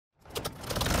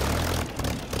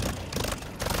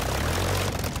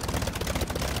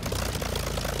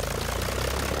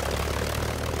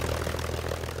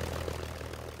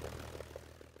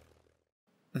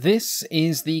This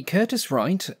is the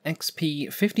Curtiss-Wright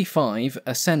XP-55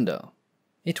 Ascender.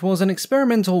 It was an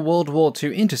experimental World War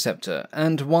II interceptor,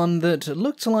 and one that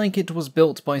looked like it was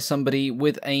built by somebody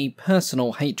with a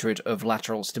personal hatred of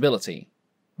lateral stability.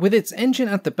 With its engine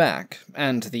at the back,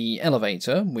 and the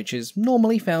elevator, which is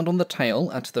normally found on the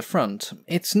tail at the front,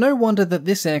 it's no wonder that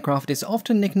this aircraft is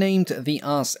often nicknamed the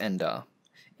Arse Ender.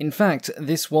 In fact,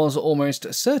 this was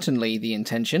almost certainly the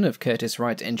intention of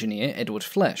Curtiss-Wright engineer Edward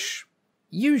Flesch.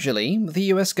 Usually, the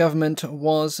US government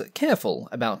was careful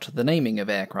about the naming of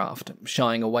aircraft,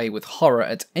 shying away with horror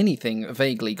at anything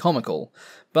vaguely comical,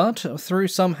 but through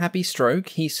some happy stroke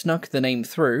he snuck the name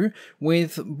through,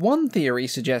 with one theory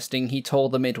suggesting he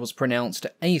told them it was pronounced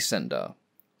Ascender.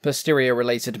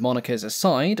 Posterior-related monikers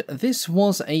aside, this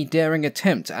was a daring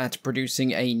attempt at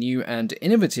producing a new and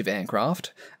innovative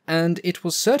aircraft, and it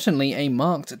was certainly a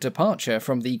marked departure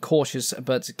from the cautious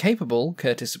but capable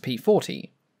Curtiss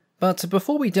P-40. But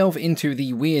before we delve into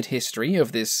the weird history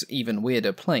of this even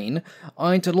weirder plane,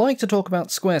 I'd like to talk about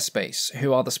Squarespace,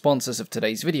 who are the sponsors of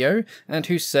today's video, and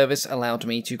whose service allowed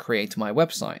me to create my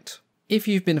website. If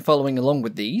you've been following along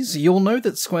with these, you'll know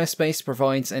that Squarespace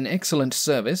provides an excellent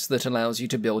service that allows you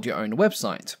to build your own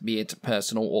website, be it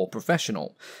personal or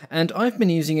professional, and I've been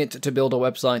using it to build a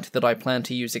website that I plan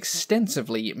to use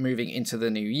extensively moving into the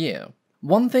new year.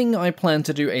 One thing I plan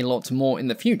to do a lot more in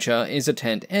the future is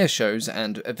attend airshows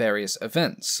and various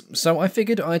events, so I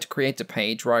figured I'd create a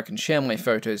page where I can share my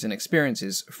photos and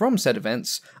experiences from said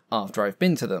events after I've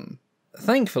been to them.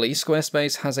 Thankfully,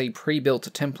 Squarespace has a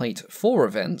pre-built template for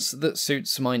events that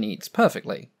suits my needs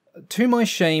perfectly. To my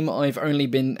shame, I've only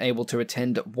been able to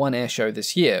attend one airshow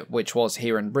this year, which was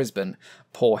here in Brisbane.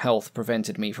 Poor health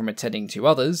prevented me from attending two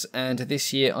others, and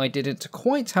this year I didn't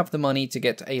quite have the money to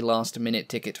get a last-minute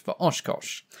ticket for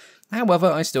Oshkosh.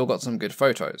 However, I still got some good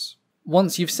photos.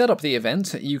 Once you've set up the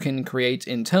event, you can create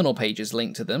internal pages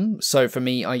linked to them, so for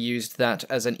me I used that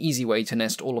as an easy way to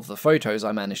nest all of the photos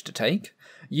I managed to take.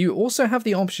 You also have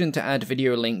the option to add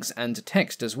video links and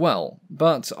text as well,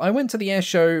 but I went to the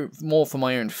airshow more for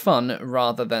my own fun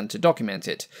rather than to document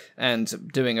it,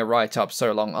 and doing a write-up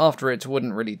so long after it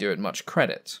wouldn't really do it much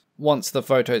credit. Once the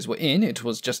photos were in, it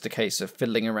was just a case of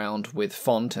fiddling around with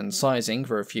font and sizing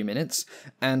for a few minutes,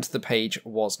 and the page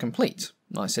was complete.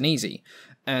 Nice and easy.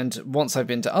 And once I've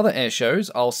been to other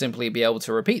airshows, I'll simply be able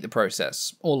to repeat the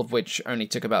process, all of which only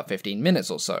took about 15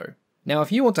 minutes or so. Now,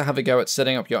 if you want to have a go at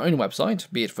setting up your own website,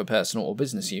 be it for personal or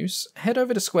business use, head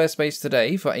over to Squarespace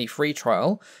today for a free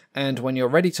trial, and when you're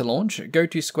ready to launch, go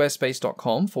to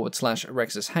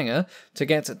squarespace.com/RexusHangar to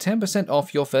get 10%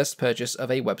 off your first purchase of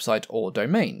a website or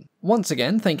domain. Once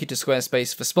again, thank you to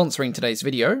Squarespace for sponsoring today's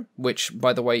video, which,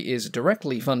 by the way, is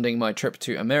directly funding my trip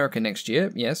to America next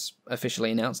year. Yes,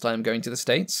 officially announced I am going to the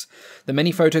States, the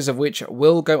many photos of which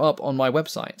will go up on my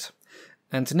website.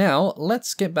 And now,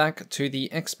 let's get back to the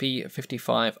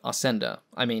XP-55 Ascender.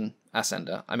 I mean,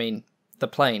 the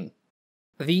plane.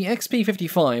 The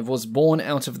XP-55 was born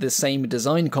out of the same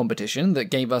design competition that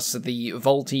gave us the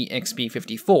Vultee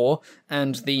XP-54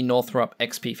 and the Northrop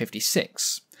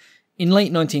XP-56. In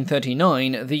late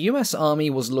 1939, the US Army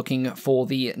was looking for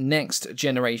the next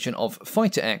generation of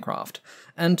fighter aircraft,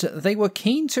 and they were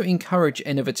keen to encourage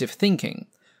innovative thinking.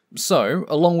 So,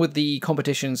 along with the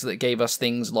competitions that gave us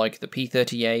things like the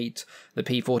P-38, the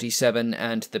P-47,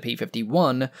 and the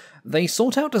P-51, they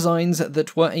sought out designs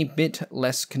that were a bit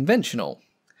less conventional.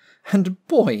 And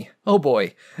boy, oh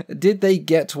boy, did they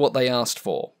get what they asked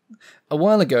for. A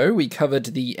while ago we covered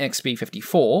the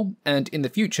XP-54, and in the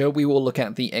future we will look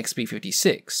at the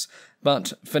XP-56,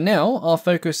 but for now our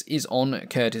focus is on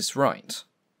Curtiss-Wright.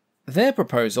 Their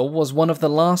proposal was one of the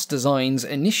last designs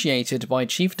initiated by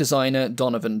chief designer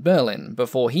Donovan Berlin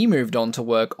before he moved on to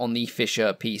work on the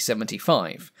Fisher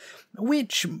P-75,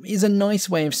 which is a nice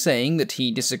way of saying that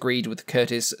he disagreed with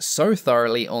Curtiss so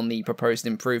thoroughly on the proposed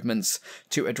improvements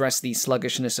to address the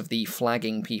sluggishness of the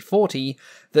flagging P-40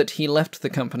 that he left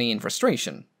the company in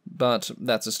frustration, but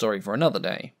that's a story for another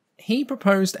day. He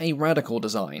proposed a radical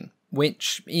design,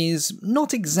 which is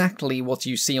not exactly what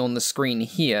you see on the screen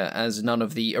here, as none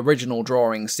of the original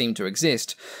drawings seem to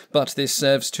exist, but this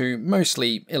serves to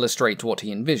mostly illustrate what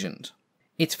he envisioned.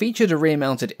 It featured a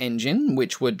rear-mounted engine,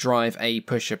 which would drive a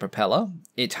pusher propeller.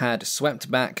 It had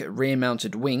swept-back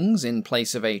rear-mounted wings in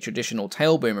place of a traditional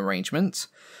tailboom arrangement.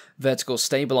 Vertical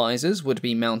stabilizers would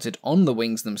be mounted on the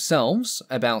wings themselves,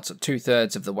 about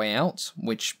 2/3 of the way out,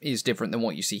 which is different than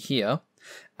what you see here.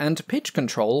 And pitch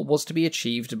control was to be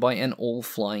achieved by an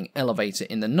all-flying elevator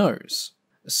in the nose.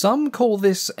 Some call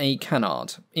this a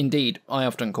canard. Indeed, I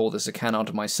often call this a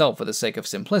canard myself for the sake of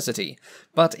simplicity,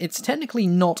 but it's technically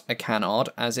not a canard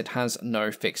as it has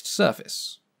no fixed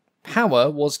surface. Power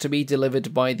was to be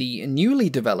delivered by the newly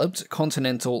developed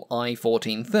Continental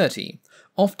I-1430,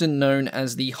 often known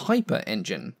as the Hyper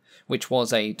engine, which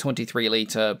was a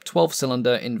 23-litre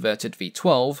 12-cylinder inverted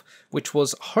V12, which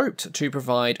was hoped to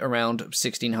provide around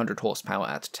 1600 horsepower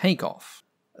at takeoff.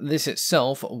 This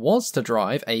itself was to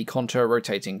drive a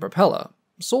contra-rotating propeller.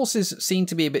 Sources seem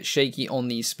to be a bit shaky on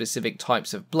these specific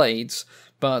types of blades,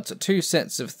 but 2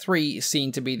 sets of 3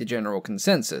 seem to be the general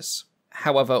consensus.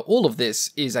 However, all of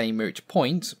this is a moot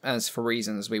point, as for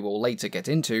reasons we will later get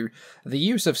into, the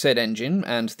use of said engine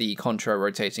and the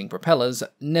contra-rotating propellers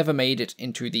never made it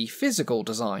into the physical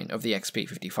design of the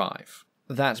XP-55.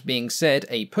 That being said,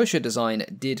 a pusher design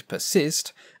did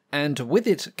persist, and with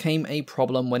it came a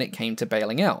problem when it came to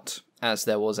bailing out, as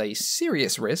there was a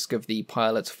serious risk of the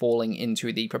pilot falling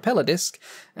into the propeller disc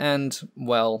and,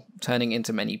 well, turning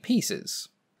into many pieces.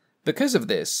 Because of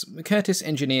this, Curtiss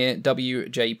engineer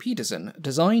W.J. Peterson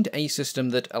designed a system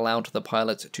that allowed the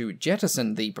pilot to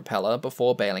jettison the propeller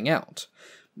before bailing out.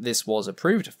 This was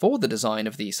approved for the design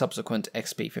of the subsequent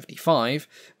XP-55,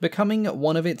 becoming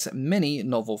one of its many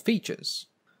novel features.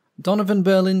 Donovan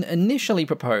Berlin initially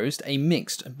proposed a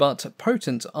mixed but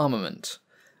potent armament.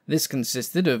 This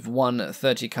consisted of one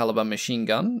 30-caliber machine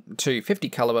gun, 2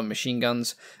 50-caliber machine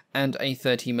guns, and a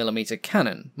 30mm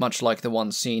cannon, much like the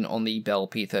one seen on the Bell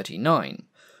P-39.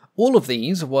 All of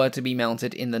these were to be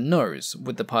mounted in the nose,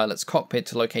 with the pilot's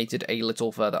cockpit located a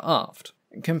little further aft.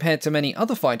 Compared to many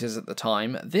other fighters at the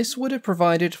time, this would have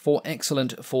provided for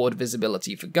excellent forward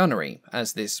visibility for gunnery,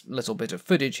 as this little bit of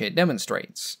footage here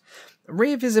demonstrates.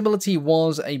 Rear visibility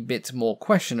was a bit more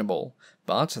questionable,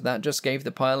 but that just gave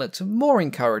the pilot more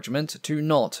encouragement to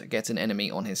not get an enemy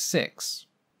on his 6.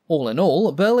 All in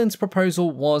all, Berlin's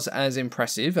proposal was as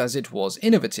impressive as it was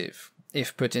innovative.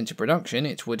 If put into production,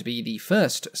 it would be the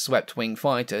first swept-wing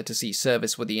fighter to see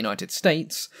service with the United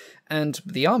States, and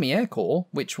the Army Air Corps,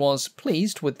 which was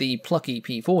pleased with the plucky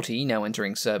P-40 now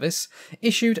entering service,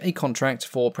 issued a contract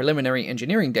for preliminary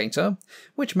engineering data,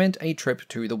 which meant a trip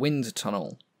to the wind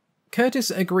tunnel.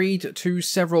 Curtiss agreed to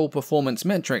several performance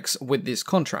metrics with this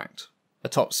contract. A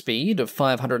top speed of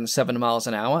 507 miles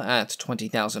an hour at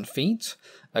 20,000 feet,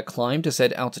 a climb to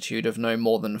said altitude of no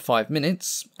more than 5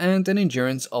 minutes, and an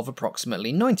endurance of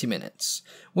approximately 90 minutes,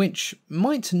 which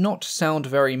might not sound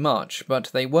very much,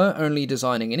 but they were only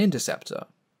designing an interceptor.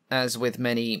 As with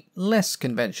many less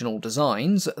conventional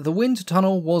designs, the wind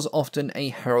tunnel was often a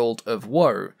herald of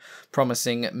woe,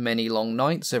 promising many long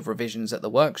nights of revisions at the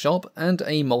workshop and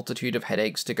a multitude of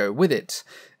headaches to go with it,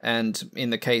 and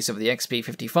in the case of the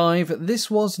XP-55, this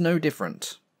was no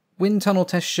different. Wind tunnel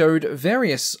tests showed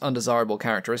various undesirable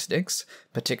characteristics,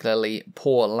 particularly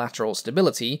poor lateral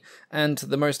stability, and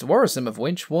the most worrisome of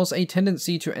which was a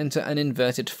tendency to enter an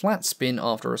inverted flat spin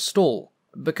after a stall.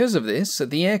 Because of this,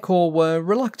 the Air Corps were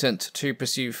reluctant to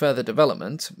pursue further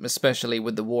development, especially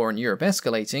with the war in Europe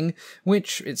escalating,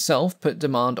 which itself put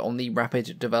demand on the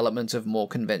rapid development of more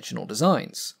conventional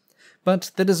designs.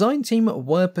 But the design team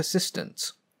were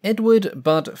persistent. Edward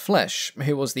Bud Flesch,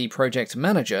 who was the project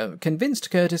manager,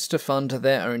 convinced Curtiss to fund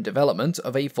their own development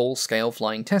of a full-scale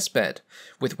flying testbed,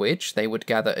 with which they would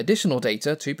gather additional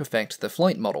data to perfect the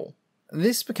flight model.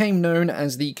 This became known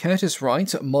as the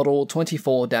Curtiss-Wright Model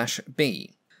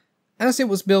 24-B. As it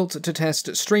was built to test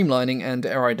streamlining and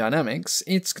aerodynamics,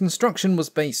 its construction was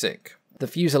basic. The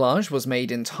fuselage was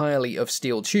made entirely of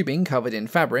steel tubing covered in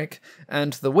fabric,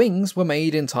 and the wings were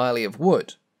made entirely of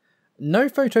wood. No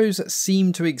photos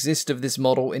seem to exist of this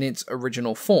model in its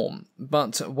original form,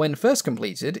 but when first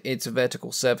completed, its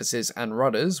vertical surfaces and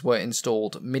rudders were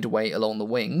installed midway along the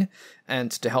wing,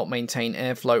 and to help maintain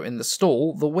airflow in the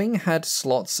stall, the wing had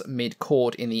slots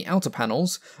mid-chord in the outer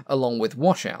panels, along with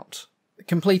washout.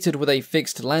 Completed with a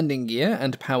fixed landing gear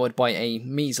and powered by a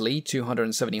measly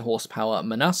 270 horsepower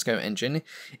Monasco engine,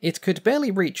 it could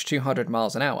barely reach 200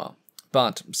 miles an hour.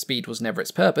 But speed was never its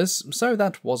purpose, so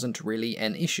that wasn't really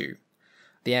an issue.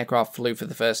 The aircraft flew for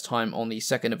the first time on the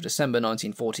 2nd of December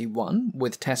 1941,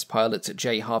 with test pilot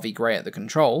J. Harvey Gray at the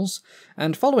controls,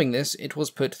 and following this it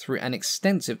was put through an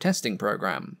extensive testing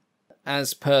program.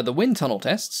 As per the wind tunnel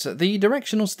tests, the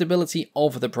directional stability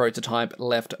of the prototype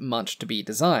left much to be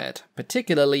desired,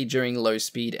 particularly during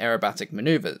low-speed aerobatic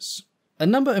maneuvers. A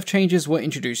number of changes were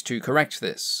introduced to correct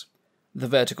this. The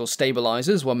vertical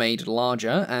stabilizers were made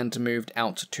larger and moved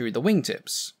out to the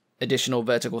wingtips. Additional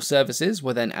vertical surfaces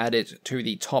were then added to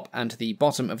the top and the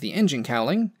bottom of the engine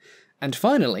cowling, and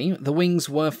finally, the wings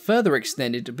were further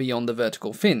extended beyond the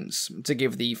vertical fins, to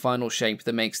give the final shape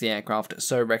that makes the aircraft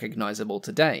so recognizable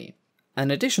today.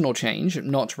 An additional change,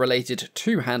 not related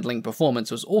to handling performance,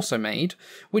 was also made,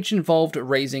 which involved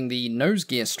raising the nose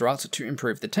gear strut to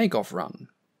improve the takeoff run.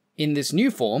 In this new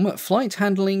form, flight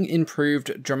handling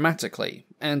improved dramatically,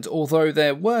 and although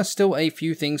there were still a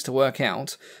few things to work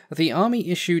out, the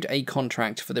Army issued a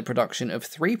contract for the production of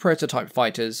 3 prototype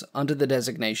fighters under the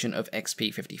designation of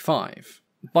XP-55.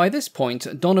 By this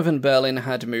point, Donovan Berlin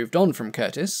had moved on from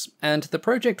Curtiss, and the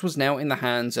project was now in the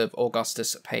hands of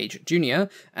Augustus Page Jr.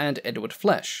 and Edward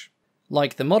Flesch.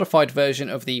 Like the modified version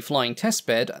of the flying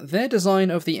testbed, their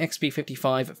design of the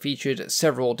XP-55 featured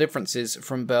several differences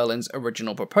from Berlin's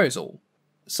original proposal.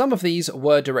 Some of these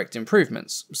were direct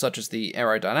improvements, such as the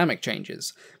aerodynamic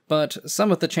changes, but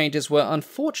some of the changes were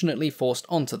unfortunately forced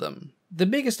onto them. The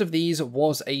biggest of these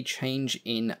was a change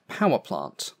in power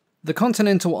plant. The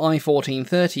Continental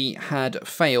I-1430 had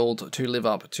failed to live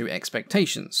up to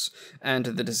expectations, and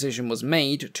the decision was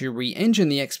made to re-engine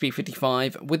the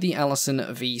XP-55 with the Allison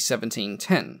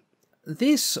V1710.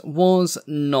 This was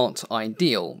not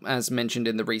ideal. As mentioned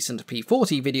in the recent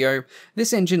P40 video,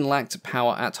 this engine lacked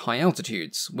power at high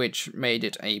altitudes, which made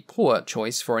it a poor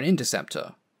choice for an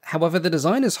interceptor. However, the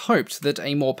designers hoped that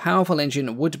a more powerful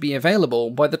engine would be available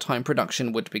by the time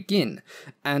production would begin,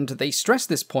 and they stressed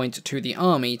this point to the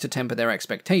Army to temper their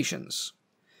expectations.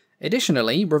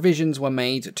 Additionally, revisions were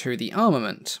made to the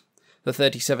armament. The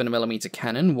 37mm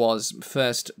cannon was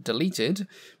first deleted,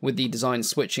 with the design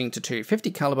switching to 2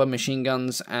 50-caliber machine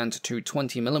guns and 2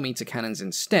 20mm cannons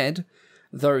instead,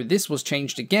 though this was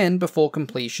changed again before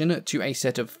completion to a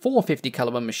set of 4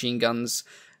 50-caliber machine guns,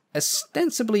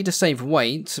 ostensibly to save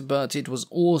weight, but it was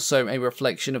also a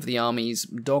reflection of the Army's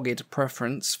dogged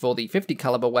preference for the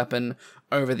 50-caliber weapon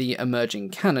over the emerging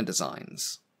cannon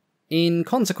designs. In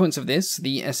consequence of this,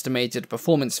 the estimated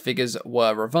performance figures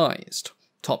were revised.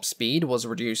 Top speed was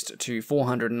reduced to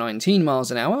 419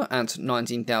 miles an hour at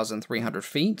 19,300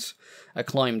 feet, a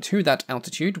climb to that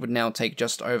altitude would now take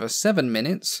just over 7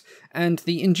 minutes, and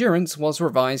the endurance was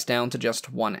revised down to just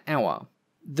 1 hour.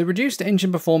 The reduced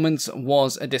engine performance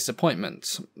was a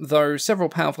disappointment, though several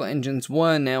powerful engines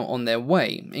were now on their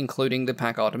way, including the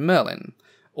Packard Merlin.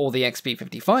 All the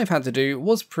XP-55 had to do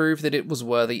was prove that it was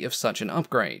worthy of such an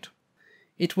upgrade.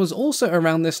 It was also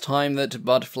around this time that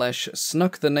Bud Flesch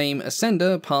snuck the name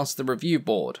Ascender past the review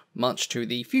board, much to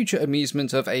the future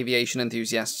amusement of aviation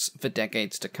enthusiasts for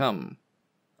decades to come.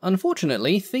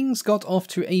 Unfortunately, things got off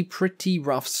to a pretty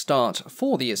rough start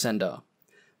for the Ascender.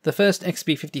 The first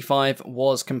XP-55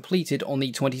 was completed on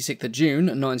the 26th of June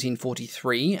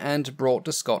 1943 and brought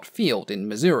to Scott Field in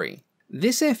Missouri.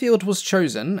 This airfield was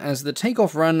chosen as the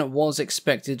takeoff run was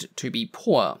expected to be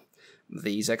poor.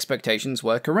 These expectations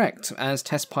were correct, as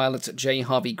test pilot J.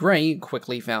 Harvey Gray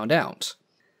quickly found out.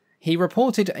 He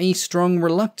reported a strong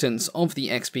reluctance of the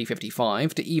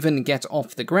XP-55 to even get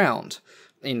off the ground.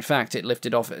 In fact, it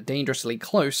lifted off dangerously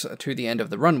close to the end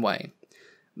of the runway.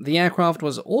 The aircraft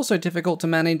was also difficult to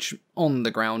manage on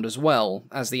the ground as well,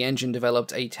 as the engine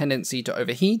developed a tendency to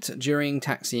overheat during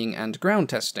taxiing and ground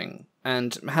testing,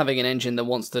 and having an engine that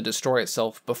wants to destroy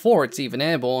itself before it's even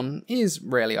airborne is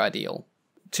rarely ideal.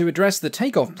 To address the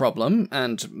takeoff problem,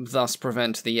 and thus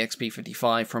prevent the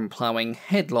XP-55 from ploughing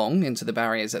headlong into the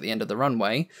barriers at the end of the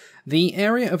runway, the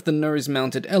area of the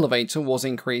nose-mounted elevator was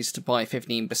increased by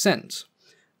 15%.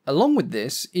 Along with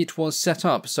this, it was set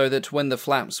up so that when the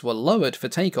flaps were lowered for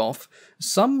takeoff,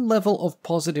 some level of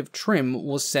positive trim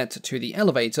was set to the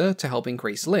elevator to help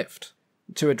increase lift.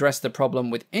 To address the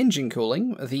problem with engine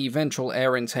cooling, the ventral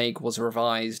air intake was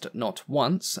revised not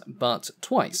once, but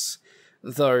twice,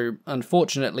 though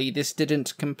unfortunately this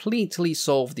didn't completely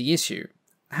solve the issue.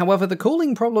 However, the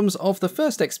cooling problems of the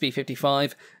first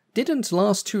XP-55 didn't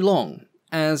last too long,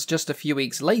 as just a few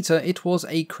weeks later it was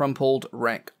a crumpled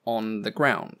wreck on the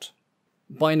ground.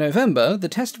 By November, the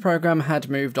test program had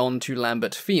moved on to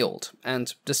Lambert Field,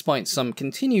 and despite some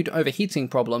continued overheating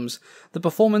problems, the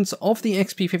performance of the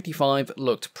XP-55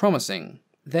 looked promising.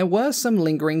 There were some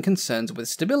lingering concerns with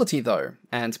stability though,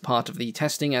 and part of the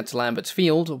testing at Lambert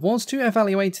Field was to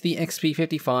evaluate the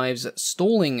XP-55's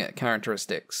stalling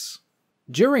characteristics.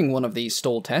 During one of these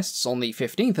stall tests on the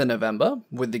 15th of November,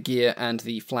 with the gear and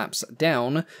the flaps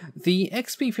down, the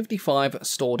XP-55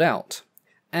 stalled out,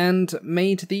 and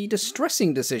made the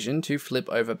distressing decision to flip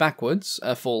over backwards,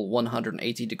 a full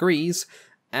 180 degrees,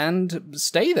 and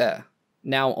stay there.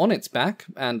 Now on its back,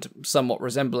 and somewhat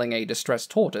resembling a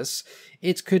distressed tortoise,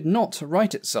 it could not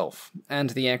right itself, and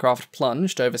the aircraft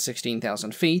plunged over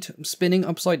 16,000 feet, spinning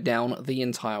upside down the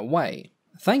entire way.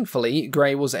 Thankfully,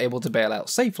 Gray was able to bail out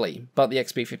safely, but the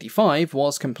XP-55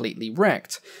 was completely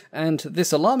wrecked, and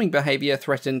this alarming behaviour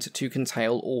threatened to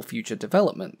curtail all future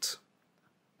development.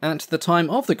 At the time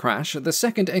of the crash, the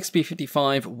second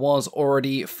XP-55 was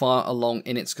already far along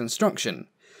in its construction.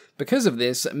 Because of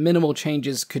this, minimal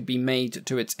changes could be made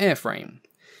to its airframe.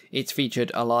 It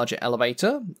featured a larger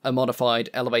elevator, a modified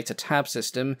elevator tab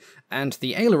system, and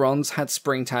the ailerons had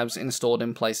spring tabs installed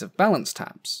in place of balance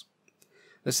tabs.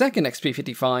 The second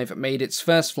XP-55 made its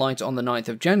first flight on the 9th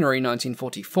of January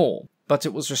 1944, but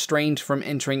it was restrained from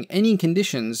entering any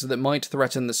conditions that might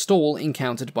threaten the stall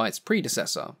encountered by its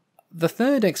predecessor. The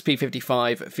third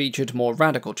XP-55 featured more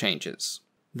radical changes.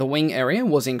 The wing area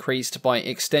was increased by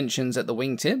extensions at the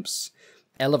wingtips,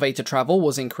 elevator travel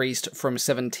was increased from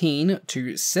 17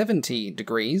 to 70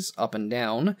 degrees up and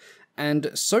down,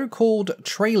 and so-called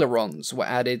trailerons were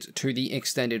added to the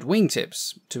extended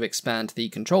wingtips to expand the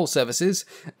control surfaces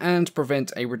and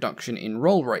prevent a reduction in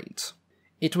roll rate.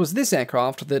 It was this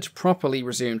aircraft that properly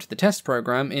resumed the test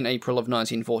program in April of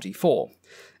 1944,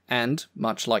 and,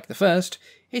 much like the first,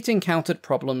 it encountered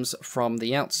problems from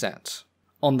the outset.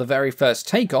 On the very first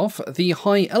takeoff, the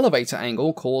high elevator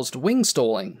angle caused wing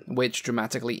stalling, which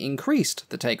dramatically increased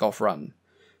the takeoff run.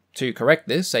 To correct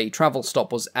this, a travel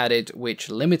stop was added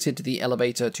which limited the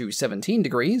elevator to 17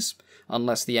 degrees,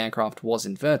 unless the aircraft was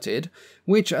inverted,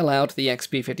 which allowed the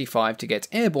XP-55 to get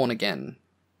airborne again.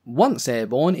 Once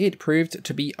airborne, it proved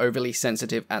to be overly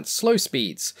sensitive at slow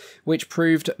speeds, which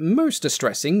proved most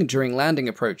distressing during landing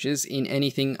approaches in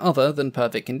anything other than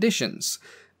perfect conditions.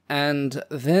 And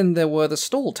then there were the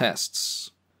stall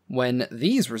tests. When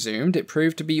these resumed, it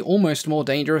proved to be almost more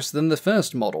dangerous than the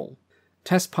first model.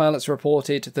 Test pilots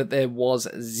reported that there was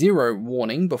zero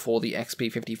warning before the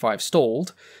XP-55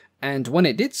 stalled, and when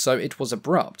it did so, it was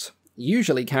abrupt,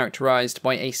 usually characterized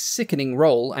by a sickening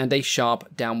roll and a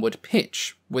sharp downward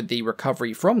pitch, with the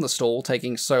recovery from the stall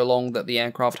taking so long that the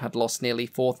aircraft had lost nearly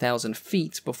 4,000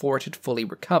 feet before it had fully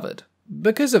recovered.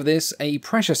 Because of this, a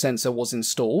pressure sensor was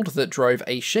installed that drove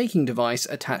a shaking device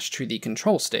attached to the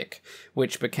control stick,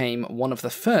 which became one of the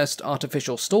first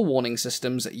artificial stall warning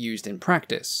systems used in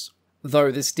practice.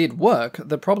 Though this did work,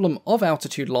 the problem of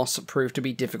altitude loss proved to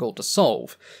be difficult to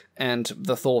solve, and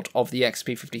the thought of the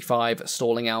XP-55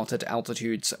 stalling out at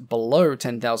altitudes below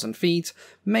 10,000 feet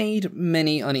made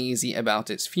many uneasy about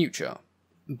its future.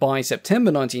 By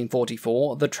September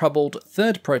 1944, the troubled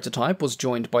third prototype was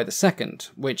joined by the second,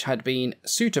 which had been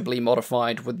suitably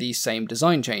modified with these same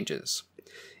design changes.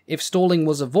 If stalling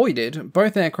was avoided,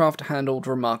 both aircraft handled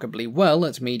remarkably well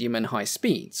at medium and high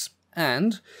speeds,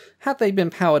 and, had they been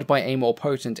powered by a more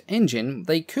potent engine,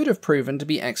 they could have proven to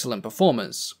be excellent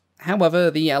performers.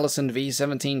 However, the Allison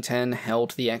V1710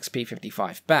 held the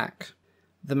XP-55 back.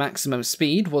 The maximum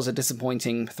speed was a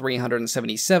disappointing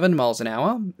 377 miles an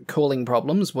hour, cooling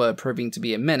problems were proving to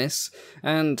be a menace,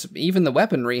 and even the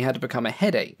weaponry had become a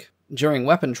headache. During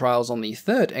weapon trials on the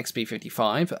third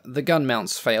XP-55, the gun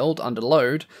mounts failed under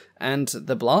load, and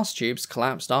the blast tubes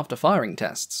collapsed after firing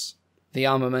tests. The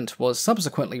armament was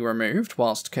subsequently removed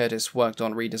whilst Curtiss worked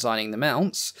on redesigning the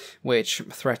mounts, which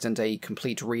threatened a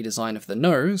complete redesign of the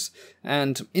nose,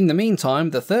 and in the meantime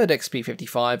the third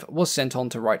XP-55 was sent on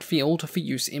to Wright Field for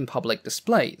use in public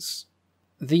displays.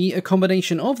 The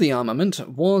accommodation of the armament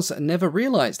was never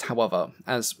realised, however,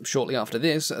 as shortly after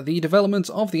this, the development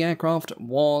of the aircraft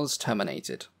was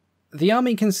terminated. The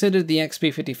Army considered the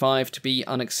XP-55 to be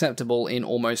unacceptable in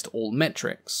almost all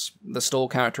metrics. The stall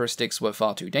characteristics were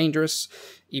far too dangerous,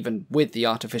 even with the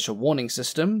artificial warning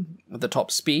system. The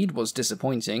top speed was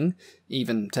disappointing,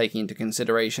 even taking into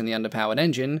consideration the underpowered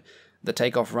engine. The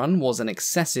takeoff run was an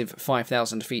excessive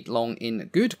 5,000 feet long in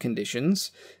good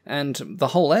conditions, and the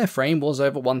whole airframe was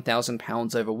over 1,000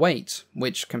 pounds overweight,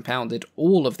 which compounded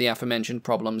all of the aforementioned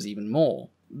problems even more.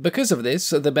 Because of this,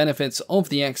 the benefits of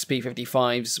the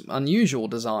XP-55's unusual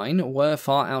design were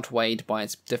far outweighed by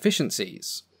its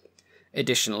deficiencies.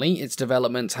 Additionally, its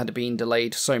development had been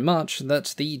delayed so much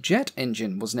that the jet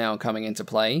engine was now coming into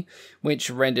play, which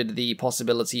rendered the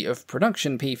possibility of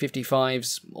production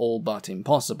P-55s all but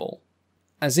impossible.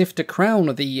 As if to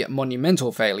crown the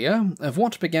monumental failure of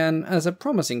what began as a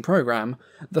promising program,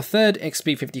 the third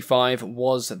XP-55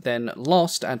 was then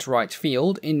lost at Wright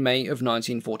Field in May of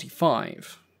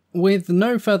 1945. With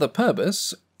no further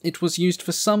purpose, it was used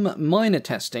for some minor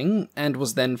testing and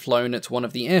was then flown at one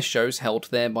of the air shows held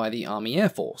there by the Army Air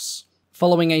Force.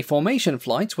 Following a formation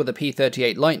flight with a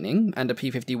P-38 Lightning and a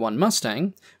P-51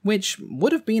 Mustang, which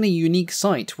would have been a unique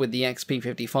sight with the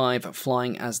XP-55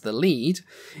 flying as the lead,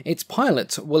 its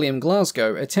pilot, William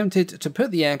Glasgow, attempted to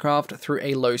put the aircraft through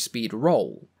a low-speed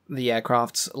roll. The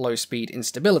aircraft's low-speed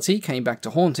instability came back to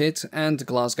haunt it, and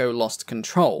Glasgow lost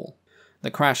control.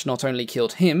 The crash not only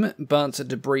killed him, but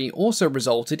debris also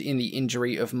resulted in the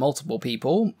injury of multiple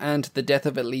people and the death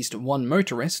of at least one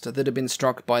motorist that had been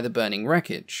struck by the burning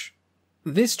wreckage.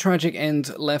 This tragic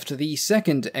end left the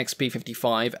second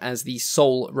XP-55 as the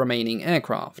sole remaining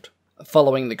aircraft.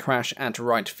 Following the crash at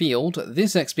Wright Field,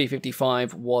 this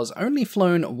XP-55 was only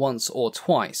flown once or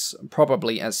twice,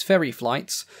 probably as ferry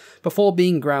flights, before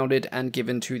being grounded and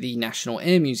given to the National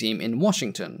Air Museum in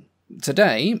Washington.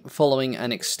 Today, following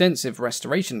an extensive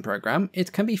restoration program,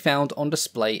 it can be found on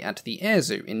display at the Air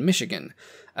Zoo in Michigan,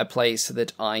 a place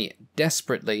that I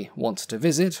desperately want to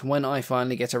visit when I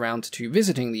finally get around to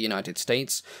visiting the United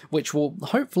States, which will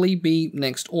hopefully be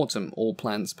next autumn, all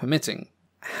plans permitting.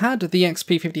 Had the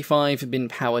XP-55 been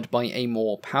powered by a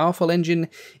more powerful engine,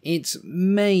 it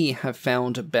may have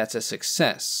found better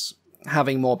success.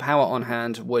 Having more power on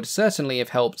hand would certainly have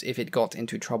helped if it got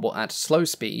into trouble at slow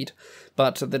speed,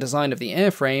 but the design of the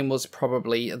airframe was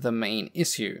probably the main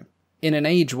issue. In an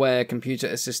age where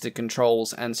computer-assisted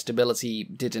controls and stability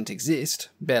didn't exist,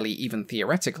 barely even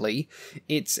theoretically,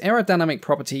 its aerodynamic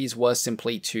properties were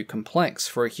simply too complex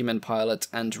for a human pilot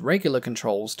and regular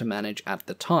controls to manage at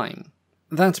the time.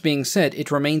 That being said, it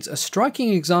remains a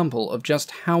striking example of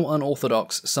just how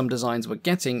unorthodox some designs were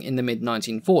getting in the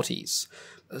mid-1940s,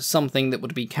 something that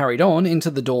would be carried on into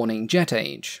the dawning jet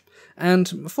age.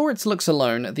 And for its looks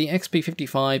alone, the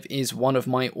XP-55 is one of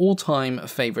my all-time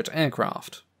favourite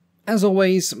aircraft. As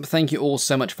always, thank you all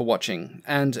so much for watching,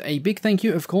 and a big thank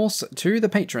you, of course, to the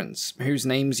patrons, whose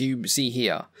names you see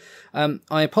here.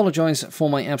 I apologise for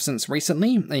my absence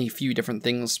recently. A few different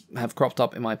things have cropped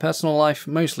up in my personal life,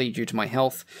 mostly due to my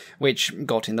health, which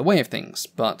got in the way of things,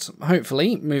 but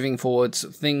hopefully, moving forwards,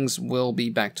 things will be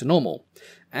back to normal.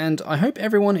 And I hope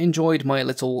everyone enjoyed my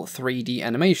little 3D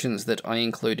animations that I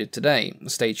included today.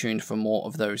 Stay tuned for more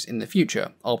of those in the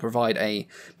future. I'll provide a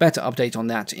better update on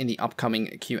that in the upcoming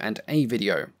Q&A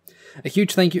video. A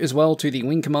huge thank you as well to the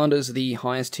Wing Commanders, the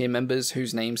highest tier members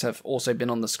whose names have also been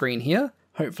on the screen here.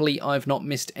 Hopefully I've not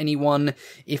missed anyone.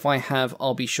 If I have,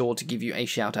 I'll be sure to give you a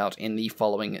shout out in the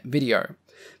following video.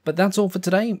 But that's all for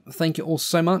today. Thank you all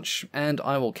so much, and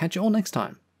I will catch you all next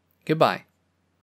time. Goodbye.